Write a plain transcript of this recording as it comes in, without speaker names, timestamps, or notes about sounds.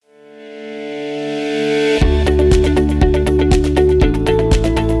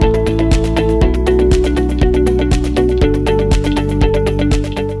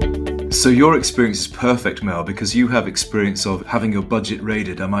your experience is perfect, Mel, because you have experience of having your budget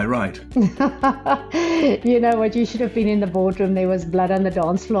raided, am I right? You know what? You should have been in the boardroom. There was blood on the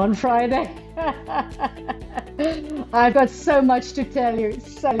dance floor on Friday. I've got so much to tell you.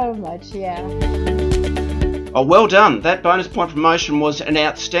 So much, yeah. Oh, well done. That bonus point promotion was an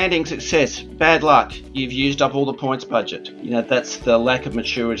outstanding success. Bad luck. You've used up all the points budget. You know, that's the lack of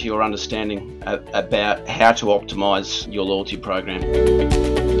maturity or understanding about how to optimize your loyalty program.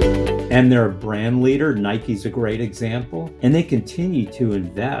 And they're a brand leader. Nike's a great example. And they continue to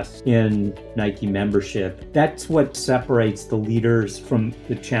invest in Nike membership. That's what separates the leaders from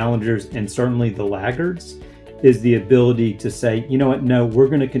the challengers and certainly the laggards, is the ability to say, you know what, no, we're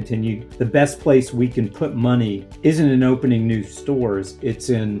going to continue. The best place we can put money isn't in opening new stores. It's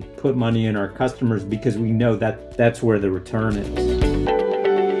in put money in our customers, because we know that that's where the return is.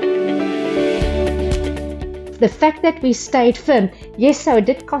 The fact that we stayed firm, yes, so it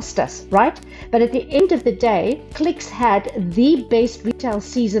did cost us, right? But at the end of the day, Clicks had the best retail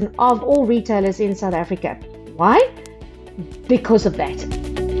season of all retailers in South Africa. Why? Because of that.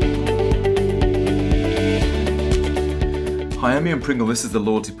 Hi, I'm Ian Pringle. This is the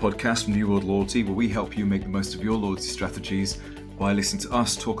Loyalty Podcast from New World Loyalty, where we help you make the most of your loyalty strategies by listening to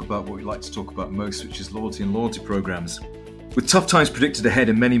us talk about what we like to talk about most, which is loyalty and loyalty programs. With tough times predicted ahead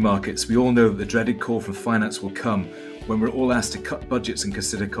in many markets, we all know that the dreaded call from finance will come when we're all asked to cut budgets and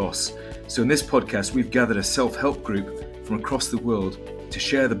consider costs. So in this podcast, we've gathered a self-help group from across the world to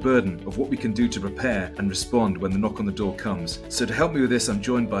share the burden of what we can do to prepare and respond when the knock on the door comes. So to help me with this, I'm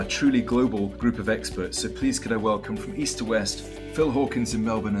joined by a truly global group of experts. So please could I welcome from east to west, Phil Hawkins in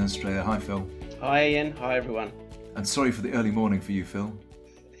Melbourne, Australia. Hi, Phil. Hi, Ian. Hi, everyone. And sorry for the early morning for you, Phil.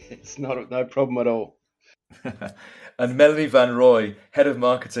 It's no problem at all. And Melanie Van Rooy, Head of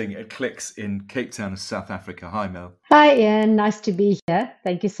Marketing at Clicks in Cape Town, South Africa. Hi, Mel. Hi, Ian. Nice to be here.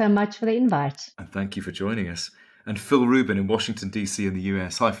 Thank you so much for the invite. And thank you for joining us. And Phil Rubin in Washington, D.C. in the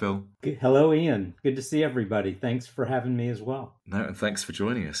US. Hi, Phil. Hello, Ian. Good to see everybody. Thanks for having me as well. No, and thanks for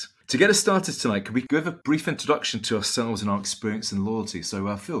joining us. To get us started tonight, could we give a brief introduction to ourselves and our experience in loyalty?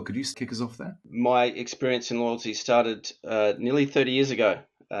 So, Phil, could you kick us off there? My experience in loyalty started nearly 30 years ago,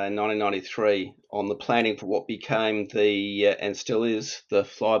 in 1993, on the planning for what became and still is, the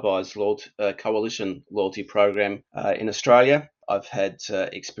Flybuys Coalition loyalty program in Australia. I've had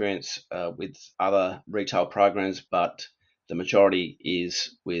experience with other retail programs, but the majority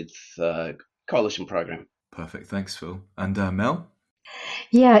is with Coalition program. Perfect. Thanks, Phil. And Mel?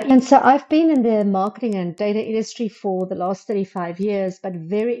 Yeah, and so I've been in the marketing and data industry for the last 35 years, but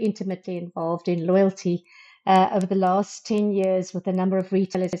very intimately involved in loyalty over the last 10 years with a number of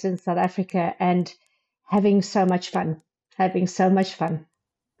retailers in South Africa, and having so much fun.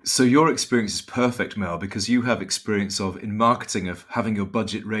 So your experience is perfect, Mel, because you have experience in marketing of having your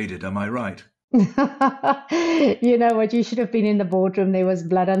budget raided. Am I right? You know what? You should have been in the boardroom. There was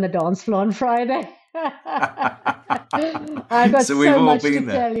blood on the dance floor on Friday. I've got so much to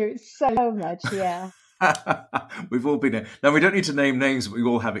tell you. So much, yeah. We've all been there. Now, we don't need to name names, but we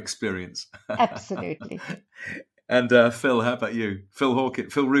all have experience. Absolutely. And Phil, how about you? Phil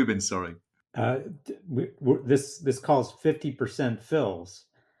Rubin, sorry. This calls 50% Phils.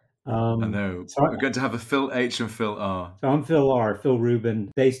 I know. So we're going to have a Phil H and Phil R. So I'm Phil R, Phil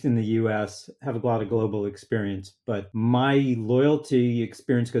Rubin, based in the US, have a lot of global experience, but my loyalty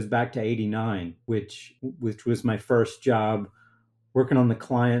experience goes back to 89, which was my first job working on the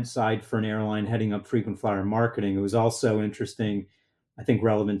client side for an airline, heading up frequent flyer marketing. It was also interesting, I think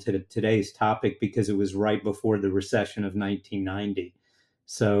relevant to today's topic, because it was right before the recession of 1990.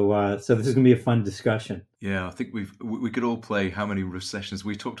 So this is going to be a fun discussion. Yeah, I think we could all play how many recessions.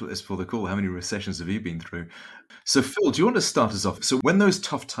 We talked about this before the call. How many recessions have you been through? So Phil, do you want to start us off? So when those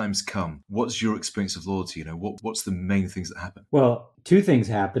tough times come, what's your experience of loyalty? You know, what's the main things that happen? Well, two things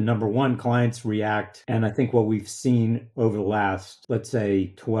happen. Number one, clients react. And I think what we've seen over the last, let's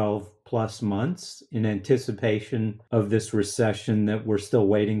say, 12 plus months in anticipation of this recession that we're still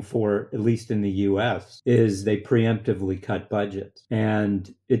waiting for, at least in the US, is they preemptively cut budgets.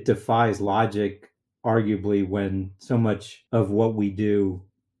 And it defies logic, arguably, when so much of what we do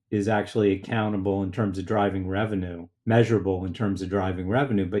is actually accountable in terms of driving revenue, measurable in terms of driving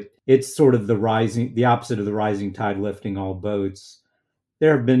revenue. But it's sort of the opposite of the rising tide lifting all boats.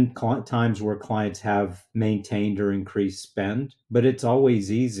 There have been times where clients have maintained or increased spend, but it's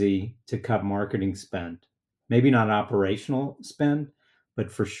always easy to cut marketing spend. Maybe not operational spend,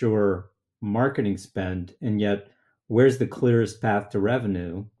 but for sure marketing spend. And yet, where's the clearest path to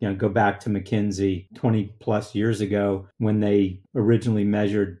revenue? You know, go back to McKinsey 20 plus years ago when they originally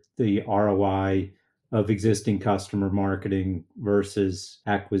measured the ROI of existing customer marketing versus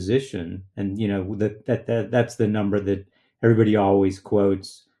acquisition. And, that's the number that everybody always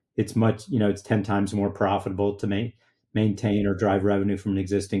quotes. It's much, it's 10 times more profitable to maintain or drive revenue from an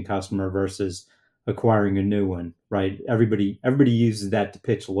existing customer versus acquiring a new one, right? Everybody uses that to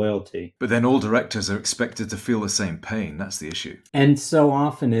pitch loyalty. But then all directors are expected to feel the same pain. That's the issue. And so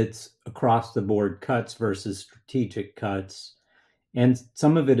often it's across the board cuts versus strategic cuts. And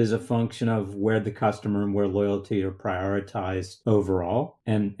some of it is a function of where the customer and where loyalty are prioritized overall.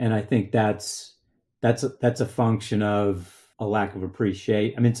 And I think that's a function of a lack of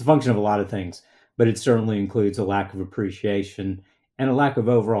appreciation. I mean, it's a function of a lot of things, but it certainly includes a lack of appreciation and a lack of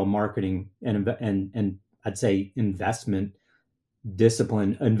overall marketing and I'd say investment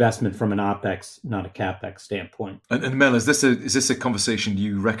discipline, investment from an OpEx, not a CapEx standpoint. And Mel, is this a conversation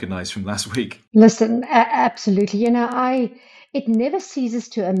you recognize from last week? Listen, absolutely. It never ceases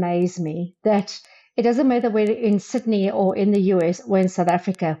to amaze me that it doesn't matter whether in Sydney or in the US or in South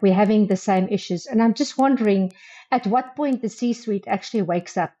Africa, we're having the same issues. And I'm just wondering at what point the C-suite actually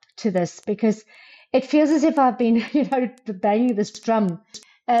wakes up to this, because it feels as if I've been, banging this drum.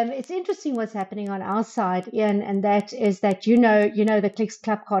 It's interesting what's happening on our side, Ian, and that is that the Clicks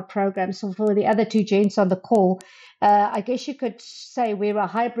Club Card program. So for the other two gents on the call, I guess you could say we're a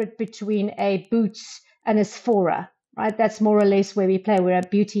hybrid between a Boots and a Sephora, right? That's more or less where we play. We're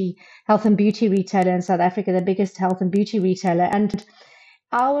a health and beauty retailer in South Africa, the biggest health and beauty retailer. And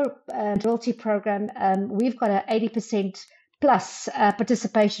our loyalty program, we've got an 80% plus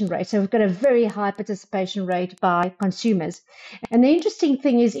participation rate. So we've got a very high participation rate by consumers. And the interesting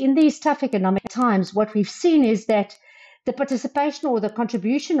thing is, in these tough economic times, what we've seen is that the participation or the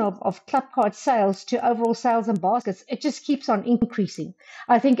contribution of club card sales to overall sales and baskets, it just keeps on increasing.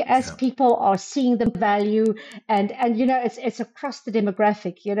 I think as people are seeing the value and it's across the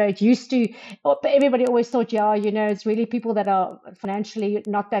demographic. It used to, everybody always thought, it's really people that are financially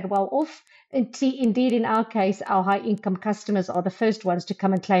not that well off. Indeed, in our case, our high income customers are the first ones to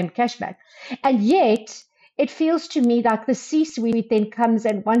come and claim cashback. And yet it feels to me like the C-suite then comes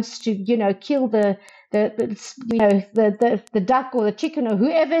and wants to, kill the duck or the chicken or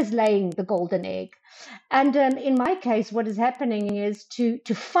whoever is laying the golden egg. And in my case, what is happening is to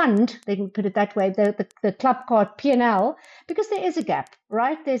fund, let me put it that way, the club card P&L, because there is a gap,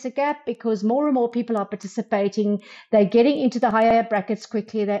 right? There's a gap because more and more people are participating. They're getting into the higher brackets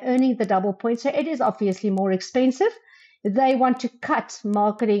quickly. They're earning the double points. So it is obviously more expensive. They want to cut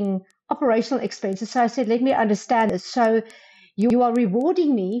marketing operational expenses. So I said, let me understand this. So you are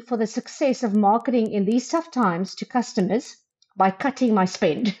rewarding me for the success of marketing in these tough times to customers by cutting my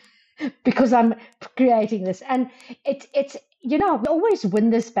spend because I'm creating this. And it's we always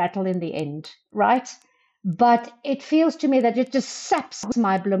win this battle in the end, right? But it feels to me that it just saps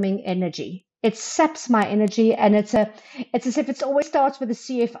my blooming energy. It saps my energy, and it's as if it always starts with a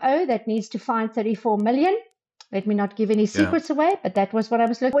CFO that needs to find 34 million. Let me not give any secrets away, but that was what I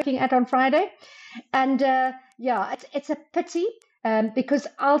was looking at on Friday. And it's a pity because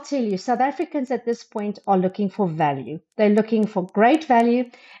I'll tell you, South Africans at this point are looking for value. They're looking for great value.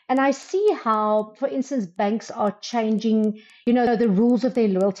 And I see how, for instance, banks are changing, the rules of their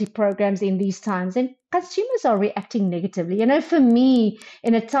loyalty programs in these times. And consumers are reacting negatively. For me,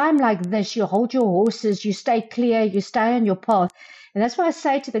 in a time like this, you hold your horses, you stay clear, you stay on your path. And that's why I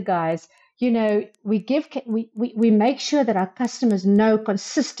say to the guys, we make sure that our customers know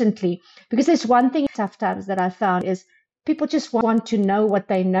consistently, because there's one thing in tough times that I found is people just want to know what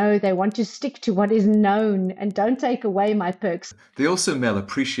they know. They want to stick to what is known and don't take away my perks. They also, Mel,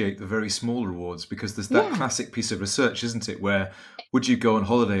 appreciate the very small rewards, because there's that classic piece of research, isn't it, where would you go on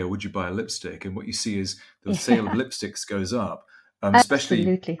holiday or would you buy a lipstick? And what you see is the sale of lipsticks goes up,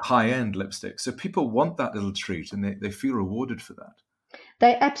 especially high-end lipsticks. So people want that little treat and they feel rewarded for that.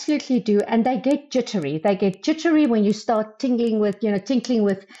 They absolutely do, and they get jittery. They get jittery when you start tinkling with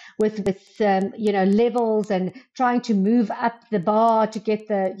levels and trying to move up the bar to get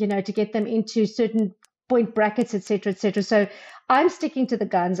them into certain point brackets, etc., etc. So I'm sticking to the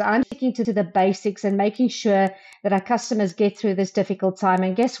guns. I'm sticking to the basics and making sure that our customers get through this difficult time.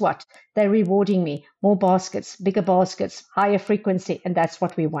 And guess what? They're rewarding me more baskets, bigger baskets, higher frequency, and that's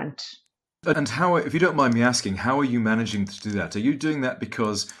what we want. And how, if you don't mind me asking, how are you managing to do that? Are you doing that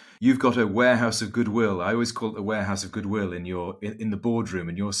because you've got a warehouse of goodwill? I always call it a warehouse of goodwill in the boardroom,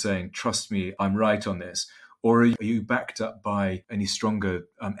 and you're saying, trust me, I'm right on this. Or are you backed up by any stronger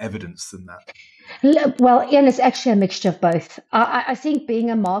evidence than that? Well, Ian, it's actually a mixture of both. I think being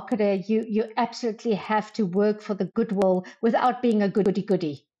a marketer, you absolutely have to work for the goodwill without being a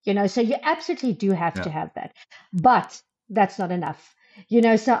goody-goody. So you absolutely do have to have that. But that's not enough.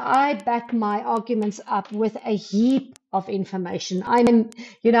 So I back my arguments up with a heap of information. I'm an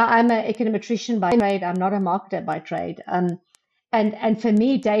econometrician by trade. I'm not a marketer by trade. And for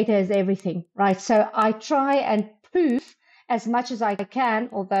me, data is everything, right? So I try and prove as much as I can,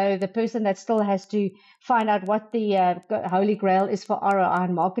 although the person that still has to find out what the holy grail is for ROI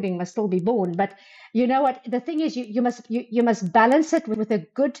and marketing must still be born. But you know what? The thing is, you must balance it with a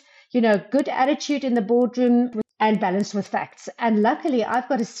good attitude in the boardroom and balanced with facts. And luckily, I've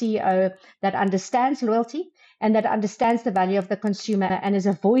got a CEO that understands loyalty and that understands the value of the consumer and is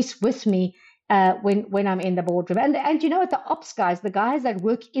a voice with me when I'm in the boardroom. And you know what, the ops guys, the guys that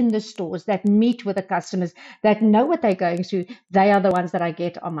work in the stores, that meet with the customers, that know what they're going through, they are the ones that I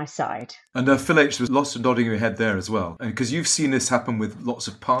get on my side. And Phil H, was lots of nodding your head there as well. And because you've seen this happen with lots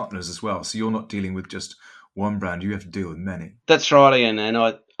of partners as well. So you're not dealing with just one brand, you have to deal with many. That's right, Ian. And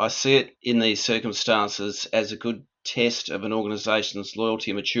I see it in these circumstances as a good test of an organisation's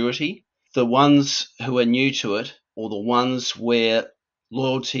loyalty and maturity. The ones who are new to it, or the ones where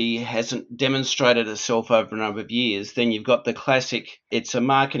loyalty hasn't demonstrated itself over a number of years, then you've got the classic, it's a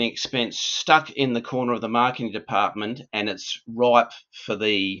marketing expense stuck in the corner of the marketing department and it's ripe for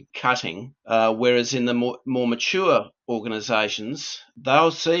the cutting. Whereas in the more mature organisations,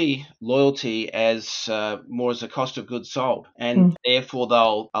 they'll see loyalty as more as a cost of goods sold, and therefore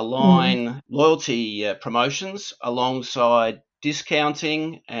they'll align loyalty promotions alongside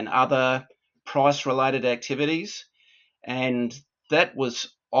discounting and other price-related activities. And that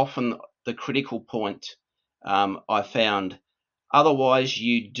was often the critical point I found. Otherwise,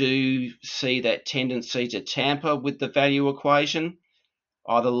 you do see that tendency to tamper with the value equation,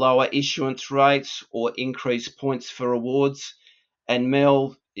 either lower issuance rates or increase points for awards. And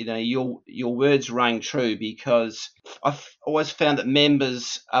Mel, your words rang true, because I've always found that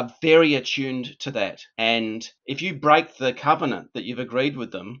members are very attuned to that. And if you break the covenant that you've agreed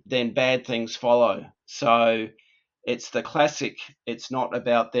with them, then bad things follow. So it's the classic, it's not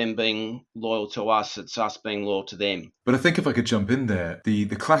about them being loyal to us, it's us being loyal to them. But I think if I could jump in there, the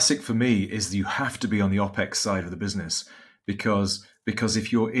classic for me is that you have to be on the OPEX side of the business, because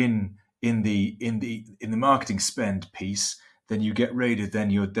if you're in the marketing spend piece, then you get raided, then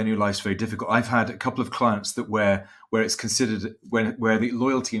your life's very difficult. I've had a couple of clients that where it's considered, where the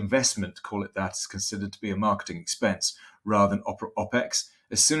loyalty investment, call it that, is considered to be a marketing expense rather than OPEX.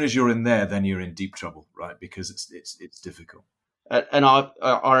 As soon as you're in there, then you're in deep trouble, right? Because it's difficult. And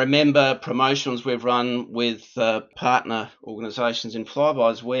I remember promotions we've run with partner organisations in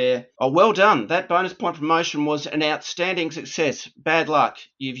Flybys where, well done, that bonus point promotion was an outstanding success. Bad luck,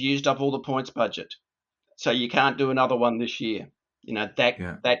 you've used up all the points budget, so you can't do another one this year.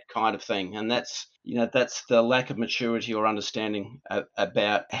 That kind of thing. And that's the lack of maturity or understanding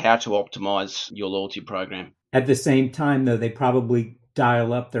about how to optimise your loyalty program. At the same time, though, they probably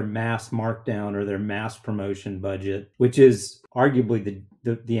dial up their mass markdown or their mass promotion budget, which is arguably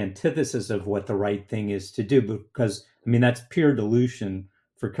the antithesis of what the right thing is to do, because that's pure dilution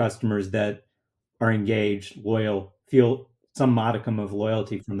for customers that are engaged, loyal, feel some modicum of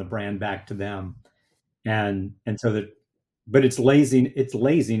loyalty from the brand back to them. And so that, but it's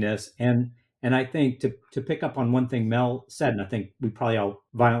laziness. And I think to pick up on one thing Mel said, and I think we probably all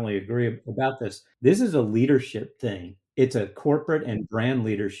violently agree about this is a leadership thing. It's a corporate and brand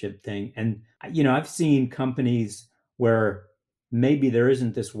leadership thing. And, I've seen companies where maybe there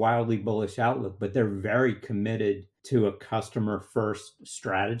isn't this wildly bullish outlook, but they're very committed to a customer first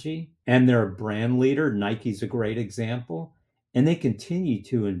strategy. And they're a brand leader. Nike's a great example. And they continue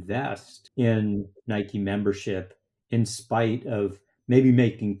to invest in Nike membership in spite of maybe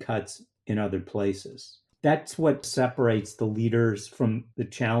making cuts in other places. That's what separates the leaders from the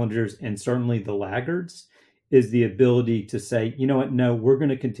challengers, and certainly the laggards, is the ability to say, you know what, no, we're going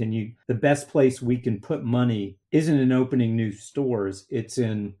to continue. The best place we can put money isn't in opening new stores, it's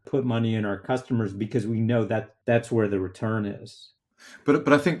in put money in our customers, because we know that that's where the return is.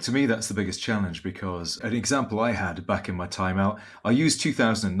 But I think to me that's the biggest challenge, because an example I had back in my time out, I use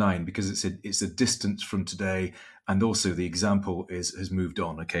 2009 because it's a distance from today, and also the example has moved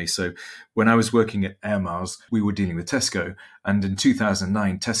on. Okay, so when I was working at Air Miles, we were dealing with Tesco, and in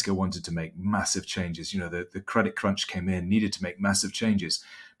 2009 Tesco wanted to make massive changes. The credit crunch came in, needed to make massive changes,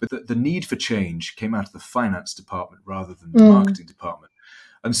 but the need for change came out of the finance department rather than the marketing department.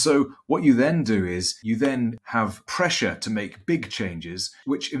 And so what you then do is you then have pressure to make big changes,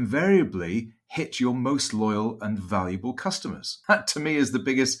 which invariably hit your most loyal and valuable customers. That, to me, is the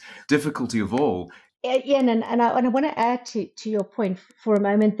biggest difficulty of all. Ian, and I want to add to your point for a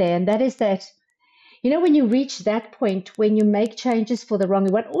moment there, and that is that, when you reach that point, when you make changes for the wrong,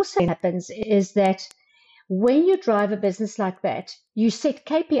 what also happens is that When you drive a business like that, you set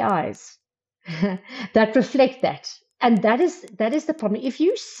KPIs that reflect that. And that is the problem. If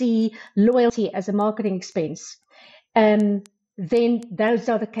you see loyalty as a marketing expense, then those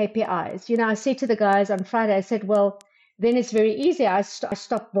are the KPIs. I said to the guys on Friday, I said, well, then it's very easy. I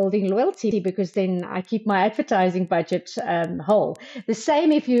stop building loyalty because then I keep my advertising budget whole. The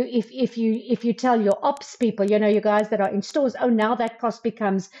same if you tell your ops people, your guys that are in stores, oh, now that cost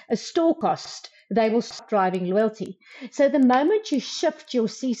becomes a store cost. They will stop driving loyalty. So the moment you shift your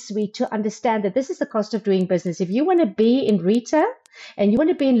C-suite to understand that this is the cost of doing business, if you want to be in retail and you want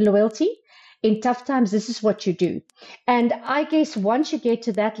to be in loyalty, in tough times, this is what you do. And I guess once you get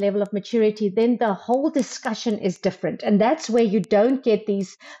to that level of maturity, then the whole discussion is different. And that's where you don't get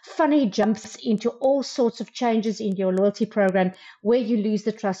these funny jumps into all sorts of changes in your loyalty program where you lose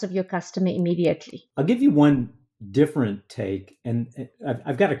the trust of your customer immediately. I'll give you one different take, and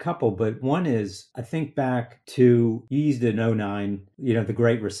I've got a couple, but one is, I think back to, you used it in 2009, the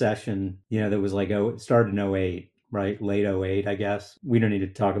Great Recession, that was like, it started in 2008. Right? Late 2008, I guess. We don't need to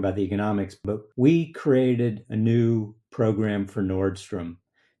talk about the economics, but we created a new program for Nordstrom.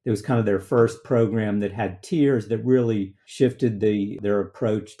 It was kind of their first program that had tiers that really shifted their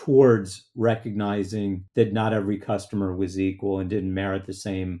approach towards recognizing that not every customer was equal and didn't merit the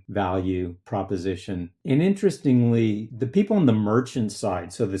same value proposition. And interestingly, the people on the merchant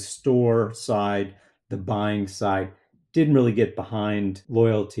side, so the store side, the buying side, didn't really get behind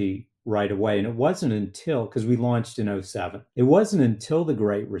loyalty right away. And it wasn't until, because we launched in 2007, it wasn't until the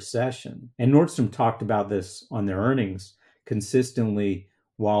Great Recession, and Nordstrom talked about this on their earnings consistently,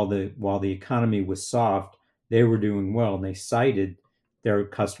 while the economy was soft, they were doing well, and they cited their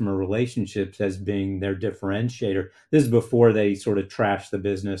customer relationships as being their differentiator. This is before they sort of trashed the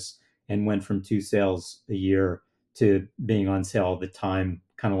business and went from 2 sales a year to being on sale all the time,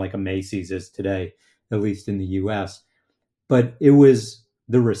 kind of like a Macy's is today, at least in the US. But it was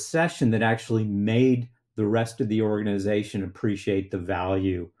the recession that actually made the rest of the organization appreciate the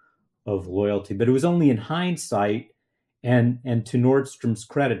value of loyalty. But it was only in hindsight, and to Nordstrom's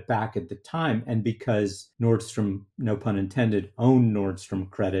credit back at the time, and because Nordstrom, no pun intended, owned Nordstrom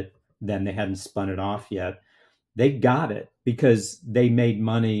Credit, then they hadn't spun it off yet, they got it because they made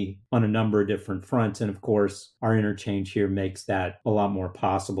money on a number of different fronts. And of course, our interchange here makes that a lot more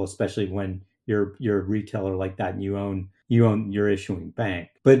possible, especially when you're a retailer like that and you own your issuing bank.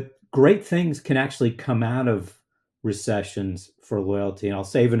 But great things can actually come out of recessions for loyalty. And I'll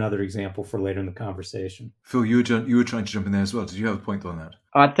save another example for later in the conversation. Phil, you were trying to jump in there as well. Did you have a point on that?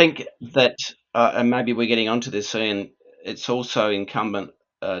 I think that, and maybe we're getting onto this, Ian, it's also incumbent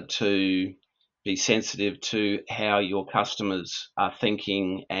to be sensitive to how your customers are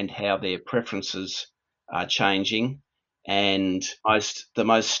thinking and how their preferences are changing. And the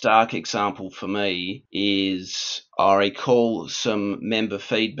most stark example for me is, I recall some member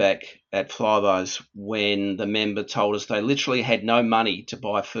feedback at Flybuys when the member told us they literally had no money to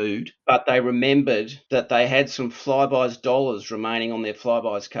buy food, but they remembered that they had some Flybuys dollars remaining on their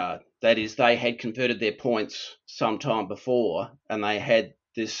Flybuys card. That is, they had converted their points some time before and they had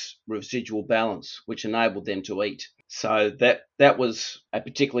this residual balance, which enabled them to eat. So that was a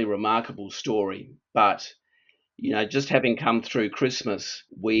particularly remarkable story. But just having come through Christmas,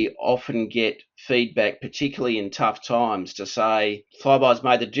 we often get feedback, particularly in tough times, to say Flybuys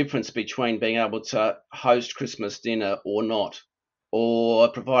made the difference between being able to host Christmas dinner or not, or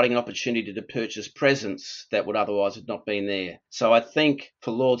providing an opportunity to purchase presents that would otherwise have not been there. So I think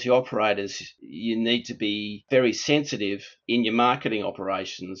for loyalty operators, you need to be very sensitive in your marketing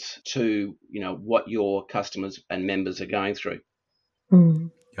operations to, what your customers and members are going through.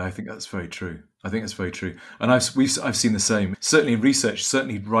 Mm. Yeah, I think that's very true. And I've seen the same. Certainly in research,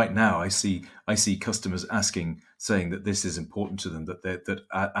 certainly right now, I see customers saying that this is important to them, that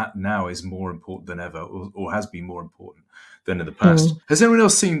at now is more important than ever, or has been more important than in the past. Has anyone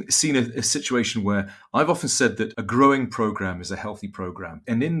else seen a situation where I've often said that a growing program is a healthy program?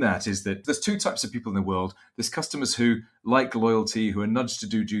 And in that is that there's two types of people in the world. There's customers who like loyalty, who are nudged to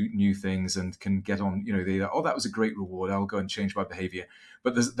do new things and can get on, that was a great reward, I'll go and change my behavior.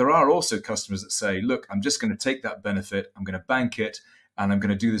 But there are also customers that say, look, I'm just going to take that benefit, I'm going to bank it, and I'm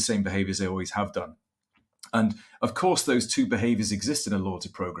going to do the same behaviors I always have done. And of course, those two behaviors exist in a loyalty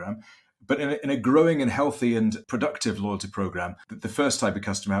program. But in a growing and healthy and productive loyalty program, the first type of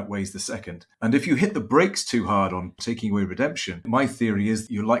customer outweighs the second. And if you hit the brakes too hard on taking away redemption, my theory is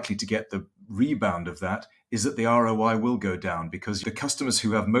that you're likely to get the rebound of that is that the ROI will go down, because the customers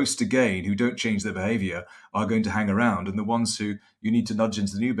who have most to gain, who don't change their behavior, are going to hang around, and the ones who you need to nudge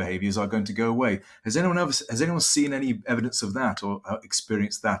into the new behaviors are going to go away. Has anyone seen any evidence of that or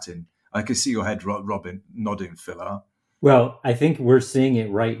experienced that in I can see your head, Robin, nodding, Phil. Well, I think we're seeing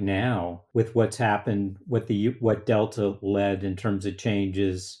it right now with what's happened, what Delta led in terms of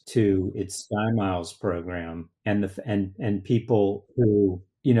changes to its Sky Miles program, and and people who,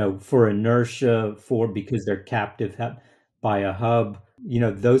 for inertia, because they're captive by a hub,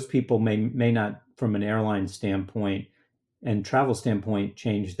 those people may not, from an airline standpoint and travel standpoint,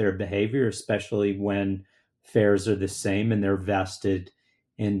 change their behavior, especially when fares are the same and they're vested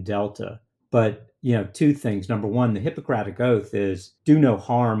in Delta. But, two things. Number one, the Hippocratic Oath is do no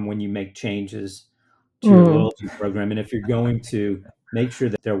harm when you make changes to your loyalty program. And if you're going to make sure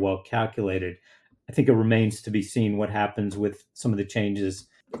that they're well calculated, I think it remains to be seen what happens with some of the changes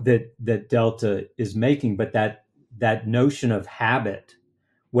that Delta is making. But that notion of habit,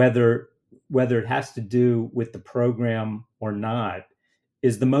 whether it has to do with the program or not,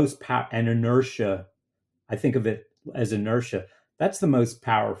 is the most and inertia. I think of it as inertia. That's the most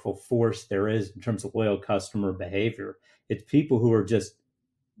powerful force there is in terms of loyal customer behavior. It's people who are just,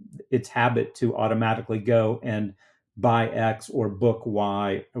 it's habit to automatically go and buy X or book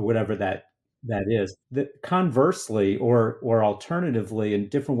Y or whatever that is. Conversely, or alternatively, a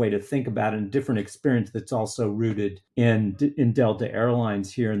different way to think about it, a different experience that's also rooted in Delta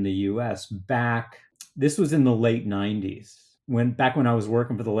Airlines here in the U.S. This was in the late 90s. When I was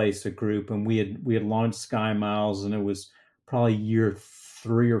working for the LASIK Group, and we had launched Sky Miles, and it was probably year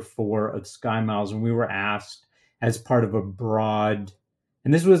 3 or 4 of Sky Miles, and we were asked as part of a broad,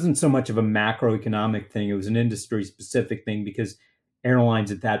 and this wasn't so much of a macroeconomic thing, it was an industry specific thing, because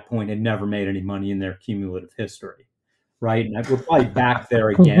airlines at that point had never made any money in their cumulative history, right? And we're probably back there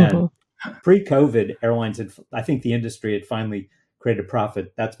again. Pre-COVID, I think the industry had finally created a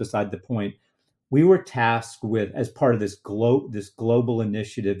profit. That's beside the point. We were tasked with, as part of this global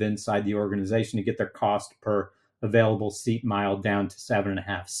initiative inside the organization, to get their cost per available seat mile down to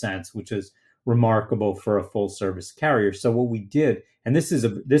 7.5 cents, which is remarkable for a full service carrier. So what we did, and this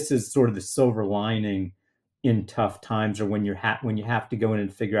is sort of the silver lining in tough times, or when you have to go in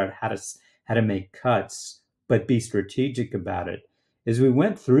and figure out how to make cuts, but be strategic about it, is we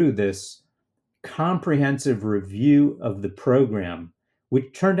went through this comprehensive review of the program,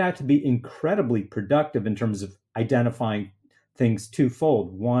 which turned out to be incredibly productive in terms of identifying things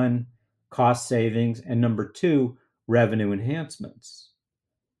twofold: one, cost savings, and number two, revenue enhancements.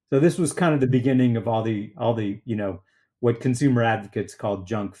 So this was kind of the beginning of all the what consumer advocates call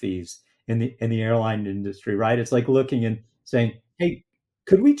junk fees in the airline industry, right? It's like looking and saying, hey,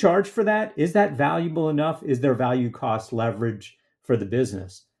 could we charge for that? Is that valuable enough? Is there value cost leverage for the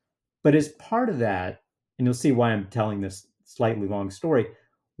business? But as part of that, and you'll see why I'm telling this slightly long story,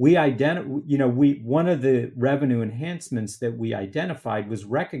 one of the revenue enhancements that we identified was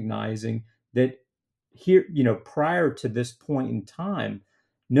recognizing that here, prior to this point in time,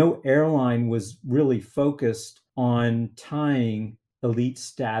 no airline was really focused on tying elite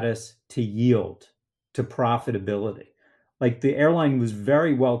status to yield, to profitability. Like, the airline was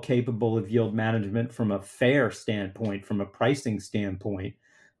very well capable of yield management from a fare standpoint, from a pricing standpoint.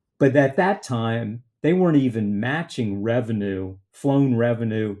 But at that time, they weren't even matching flown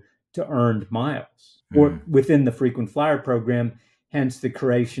revenue to earned miles, or within the frequent flyer program, hence the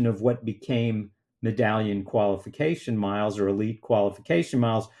creation of what became medallion qualification miles, or elite qualification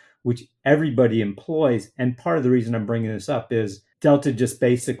miles, which everybody employs. And part of the reason I'm bringing this up is Delta just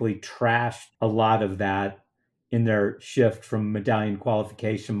basically trashed a lot of that in their shift from medallion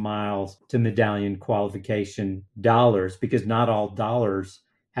qualification miles to medallion qualification dollars, because not all dollars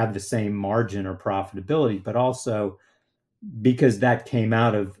have the same margin or profitability, but also because that came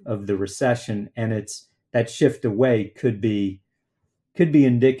out of the recession, and that shift away could be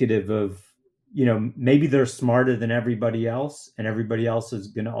indicative of, maybe they're smarter than everybody else, and everybody else is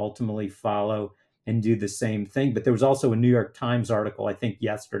going to ultimately follow and do the same thing. But there was also a New York Times article, I think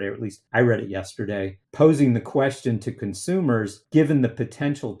yesterday, or at least I read it yesterday, posing the question to consumers, given the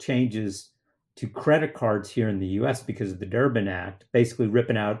potential changes to credit cards here in the US because of the Durbin Act, basically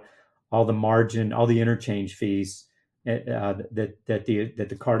ripping out all the margin, all the interchange fees that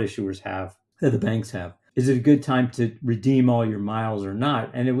the card issuers have, that the banks have. Is it a good time to redeem all your miles or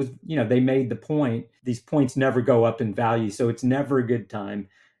not? And it was, they made the point, these points never go up in value, so it's never a good time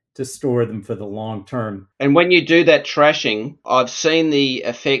to store them for the long term. And when you do that trashing, I've seen the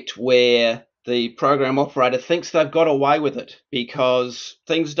effect where the program operator thinks they've got away with it because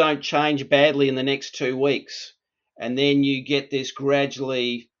things don't change badly in the next 2 weeks. And then you get this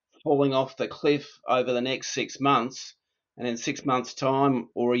gradually falling off the cliff over the next 6 months. And in 6 months' time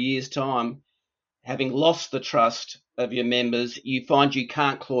or a year's time, having lost the trust of your members, you find you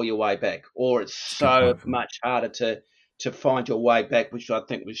can't claw your way back, or it's so much harder to find your way back, which I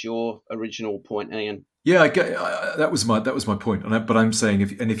think was your original point, Ian. Yeah, that was my point. But I'm saying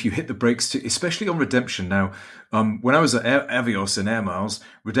if you hit the brakes, especially on redemption. Now, when I was at Avios and Air Miles,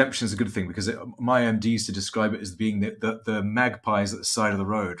 redemption is a good thing because my MD used to describe it as being the magpies at the side of the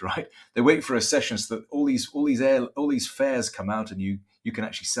road. Right? They wait for a session so that all these fares come out, and you can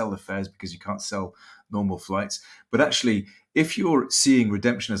actually sell the fares because you can't sell normal flights. But actually, if you're seeing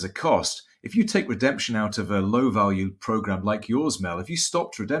redemption as a cost, if you take redemption out of a low-value program like yours, Mel, if you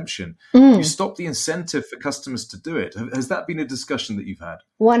stopped redemption, you stop the incentive for customers to do it. Has that been a discussion that you've had?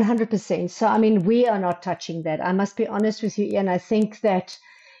 100%. So, I mean, we are not touching that. I must be honest with you, Ian. I think that,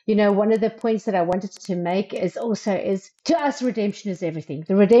 one of the points that I wanted to make is to us, redemption is everything.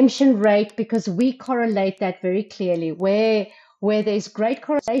 The redemption rate, because we correlate that very clearly. Where there's great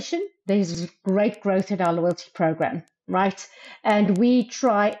correlation, there's great growth in our loyalty program. Right. And we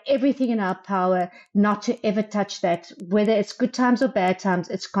try everything in our power not to ever touch that, whether it's good times or bad times.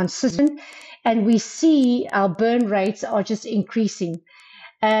 It's consistent. And we see our burn rates are just increasing.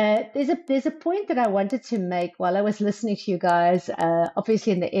 There's a point that I wanted to make while I was listening to you guys,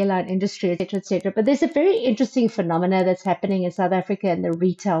 obviously in the airline industry, et cetera, et cetera. But there's a very interesting phenomena that's happening in South Africa in the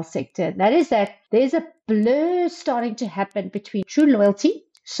retail sector. And that is that there's a blur starting to happen between true loyalty.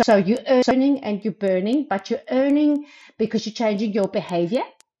 So you're earning and you're burning, but you're earning because you're changing your behavior,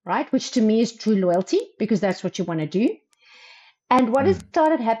 right? Which to me is true loyalty, because that's what you want to do. And what has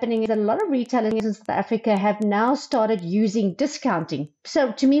started happening is a lot of retailers in South Africa have now started using discounting.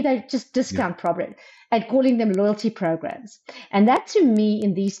 So to me, they just discount programs and calling them loyalty programs. And that to me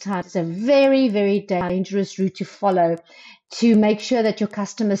in these times is a very, very dangerous route to follow to make sure that your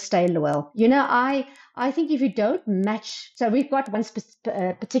customers stay loyal. I think if you don't match, so we've got one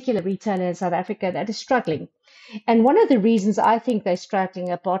particular retailer in South Africa that is struggling. And one of the reasons I think they're struggling,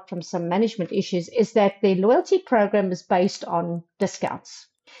 apart from some management issues, is that their loyalty program is based on discounts.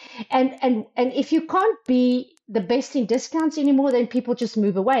 And if you can't be the best in discounts anymore, then people just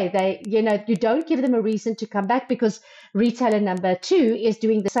move away. You don't give them a reason to come back, because retailer number 2 is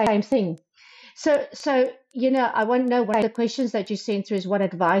doing the same thing. So I want to know, one of the questions that you sent through is, what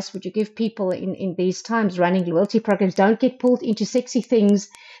advice would you give people in these times running loyalty programs? Don't get pulled into sexy things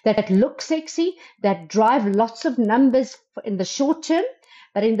that look sexy, that drive lots of numbers in the short term,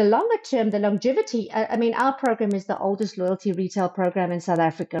 but in the longer term, the longevity. I mean, our program is the oldest loyalty retail program in South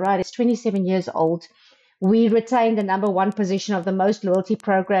Africa, right? It's 27 years old. We retain the number 1 position of the most loyalty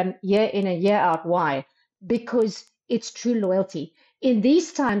program year in and year out. Why? Because it's true loyalty. In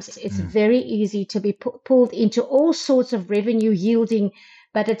these times, it's very easy to be pulled into all sorts of revenue yielding,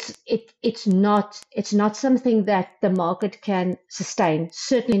 but it's not something that the market can sustain.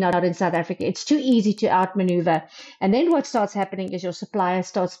 Certainly not in South Africa. It's too easy to outmaneuver. And then what starts happening is your supplier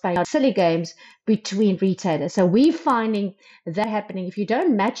starts playing silly games between retailers. So we're finding that happening. If you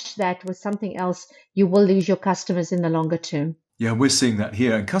don't match that with something else, you will lose your customers in the longer term. Yeah, we're seeing that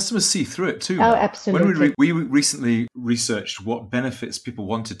here, and customers see through it too. Oh, absolutely. When we recently researched what benefits people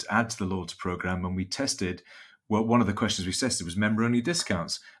wanted to add to the loyalty program, and we tested, well, one of the questions we tested was member-only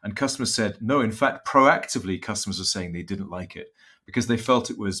discounts, and customers said no. In fact, proactively, customers are saying they didn't like it because they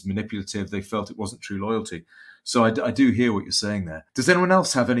felt it was manipulative. They felt it wasn't true loyalty. So I do hear what you're saying there. Does anyone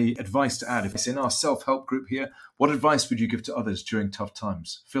else have any advice to add? If it's in our self-help group here, what advice would you give to others during tough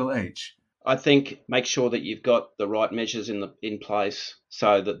times? Phil H. I think make sure that you've got the right measures in place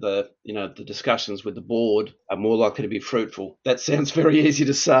so that the discussions with the board are more likely to be fruitful. That sounds very easy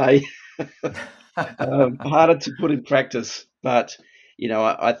to say, harder to put in practice. But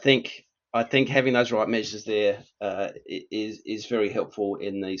I think having those right measures there is very helpful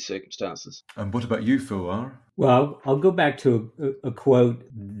in these circumstances. And what about you, Phil R? Well, I'll go back to a quote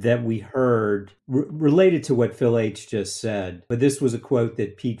that we heard related to what Phil H. just said. But this was a quote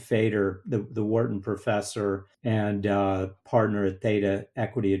that Pete Fader, the Wharton professor and partner at Theta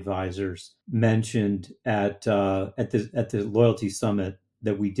Equity Advisors, mentioned at the Loyalty Summit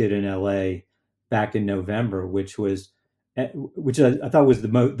that we did in LA back in November, which I thought was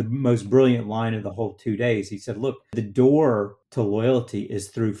the most brilliant line of the whole 2 days. He said, look, the door to loyalty is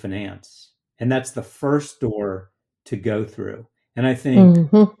through finance. And that's the first door to go through. And I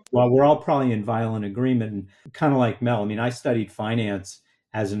think while we're all probably in violent agreement, and kind of like Mel, I mean, I studied finance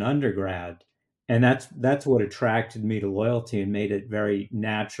as an undergrad, and that's what attracted me to loyalty and made it very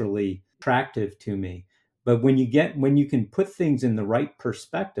naturally attractive to me. But when you can put things in the right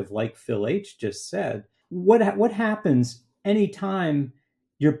perspective, like Phil H. just said, what happens anytime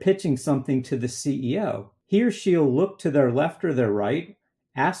you're pitching something to the CEO? He or she'll look to their left or their right,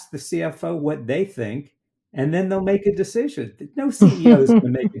 ask the CFO what they think, and then they'll make a decision. No CEO is going to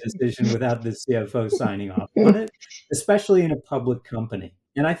make a decision without the CFO signing off on it, especially in a public company.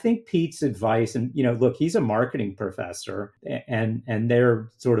 And I think Pete's advice, and look, he's a marketing professor, and they're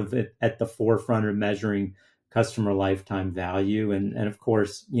sort of at the forefront of measuring customer lifetime value, and of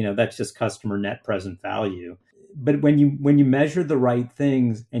course, that's just customer net present value. But when you measure the right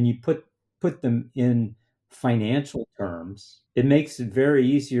things and you put them in financial terms, it makes it very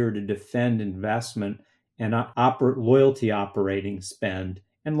easier to defend investment and loyalty operating spend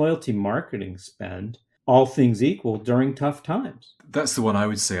and loyalty marketing spend, all things equal, during tough times. That's the one I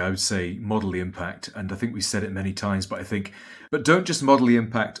would say. I would say model the impact. And I think we said it many times, but don't just model the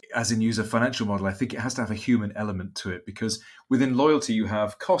impact as in use a financial model. I think it has to have a human element to it, because within loyalty, you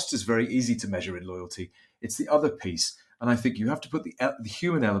have cost is very easy to measure in loyalty. It's the other piece. And I think you have to put the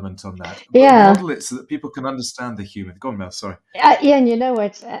human element on that. Yeah. Model it so that people can understand the human. Go on, Mel, sorry. Ian, you know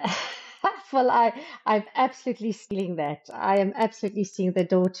what? Well, I'm absolutely stealing that. I am absolutely seeing the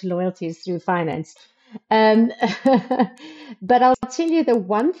door to loyalty is through finance. But I'll tell you, the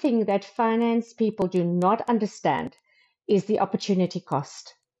one thing that finance people do not understand is the opportunity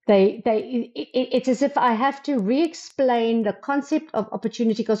cost. It's as if I have to re-explain the concept of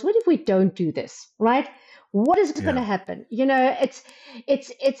opportunity cost. What if we don't do this, right? What is going to happen? It's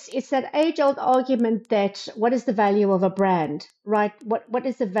that age-old argument that what is the value of a brand, right? What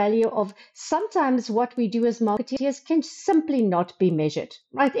is the value of sometimes what we do as marketeers can simply not be measured,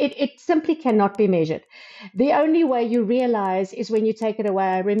 right? It simply cannot be measured. The only way you realize is when you take it away.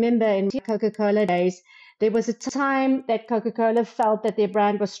 I remember in Coca-Cola days, there was a time that Coca-Cola felt that their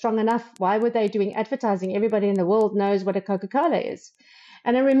brand was strong enough. Why were they doing advertising? Everybody in the world knows what a Coca-Cola is.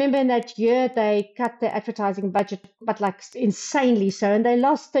 And I remember in that year, they cut their advertising budget, but like insanely so. And they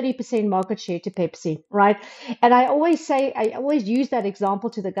lost 30% market share to Pepsi, right? And I always use that example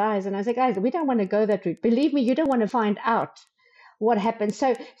to the guys. And I say, guys, we don't want to go that route. Believe me, you don't want to find out what happened.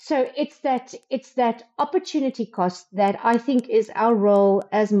 So it's that opportunity cost that I think is our role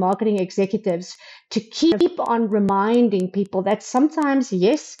as marketing executives to keep on reminding people that sometimes,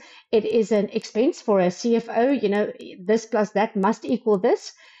 yes, it is an expense for a CFO, this plus that must equal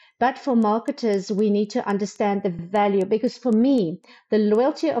this. But for marketers, we need to understand the value, because for me, the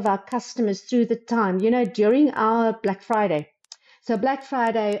loyalty of our customers through the time, during our Black Friday. So Black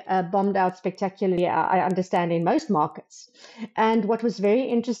Friday bombed out spectacularly, I understand, in most markets. And what was very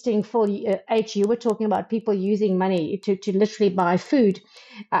interesting for H, you were talking about people using money to literally buy food.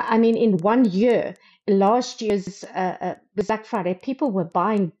 I mean, in 1 year, last year's Black Friday, people were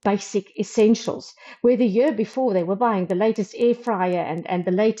buying basic essentials, where the year before they were buying the latest air fryer and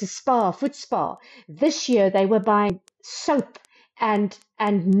the latest foot spa. This year they were buying soap and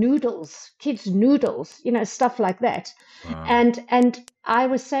noodles, kids' noodles, stuff like that. Wow. And I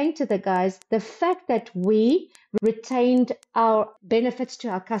was saying to the guys, the fact that we retained our benefits to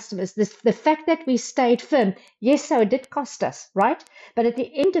our customers, the fact that we stayed firm, yes, so it did cost us, right? But at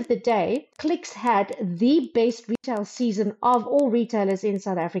the end of the day, Clicks had the best retail season of all retailers in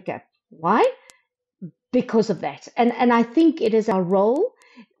South Africa. Why? Because of that. And I think it is our role.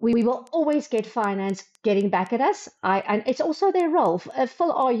 We will always get finance getting back at us. And it's also their role.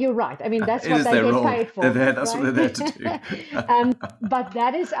 Phil, you're right. I mean, that's what they get paid for. They're there. That's right? What they're there to do. But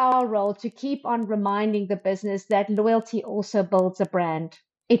that is our role, to keep on reminding the business that loyalty also builds a brand.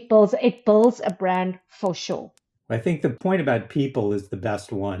 It builds a brand for sure. I think the point about people is the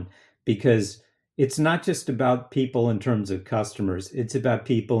best one, because it's not just about people in terms of customers. It's about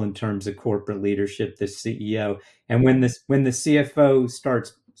people in terms of corporate leadership, the CEO. And when the CFO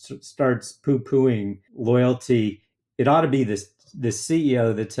starts poo-pooing loyalty, it ought to be the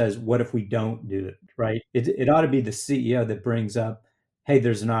CEO that says, what if we don't do it, right? It ought to be the CEO that brings up, hey,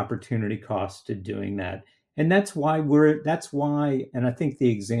 there's an opportunity cost to doing that. And that's why, and I think the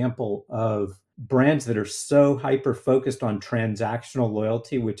example of brands that are so hyper-focused on transactional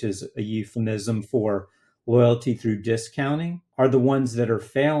loyalty, which is a euphemism for loyalty through discounting, are the ones that are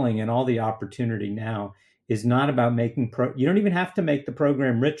failing. And all the opportunity now is not about making you don't even have to make the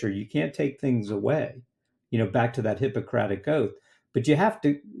program richer. You can't take things away, back to that Hippocratic oath. But you have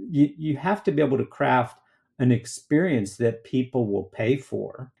to be able to craft an experience that people will pay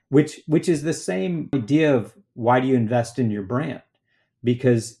for, which is the same idea of why do you invest in your brand?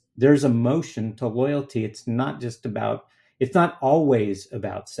 Because there's emotion to loyalty. It's not always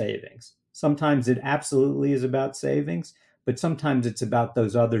about savings. Sometimes it absolutely is about savings, but sometimes it's about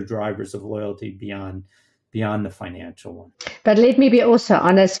those other drivers of loyalty beyond the financial one. But let me be also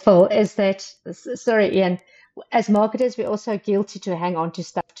honest, Phil, is that, sorry, Ian, as marketers, we're also guilty to hang on to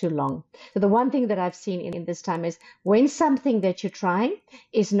stuff too long. So the one thing that I've seen in this time is when something that you're trying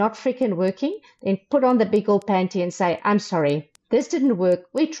is not freaking working, then put on the big old panty and say, I'm sorry, this didn't work.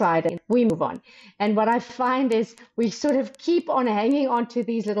 We tried it. We move on. And what I find is we sort of keep on hanging on to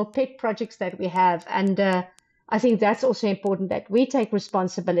these little pet projects that we have. And I think that's also important, that we take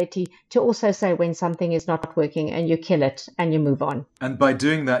responsibility to also say when something is not working and you kill it and you move on. And by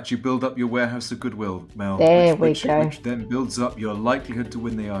doing that, you build up your warehouse of goodwill, Mel. Which then builds up your likelihood to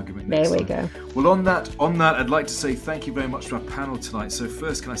win the argument next time. There we go. Well, on that, I'd like to say thank you very much to our panel tonight. So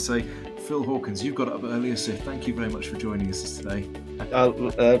first, can I say, Phil Hawkins, you've got up earlier, so thank you very much for joining us today.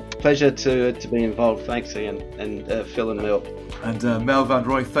 Pleasure to be involved. Thanks, Ian, and Phil and Mel. And Mel Van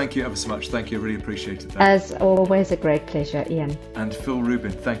Rooy, thank you ever so much. Thank you, I really appreciated that. As always, a great pleasure, Ian. And Phil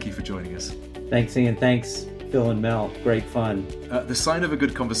Rubin, thank you for joining us. Thanks, Ian. Thanks, Phil and Mel. Great fun. The sign of a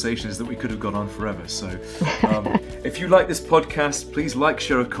good conversation is that we could have gone on forever. So if you like this podcast, please like,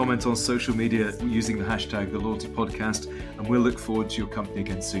 share, or comment on social media using the hashtag #TheLoyaltyPodcast, and we'll look forward to your company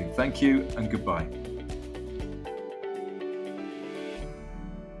again soon. Thank you and goodbye.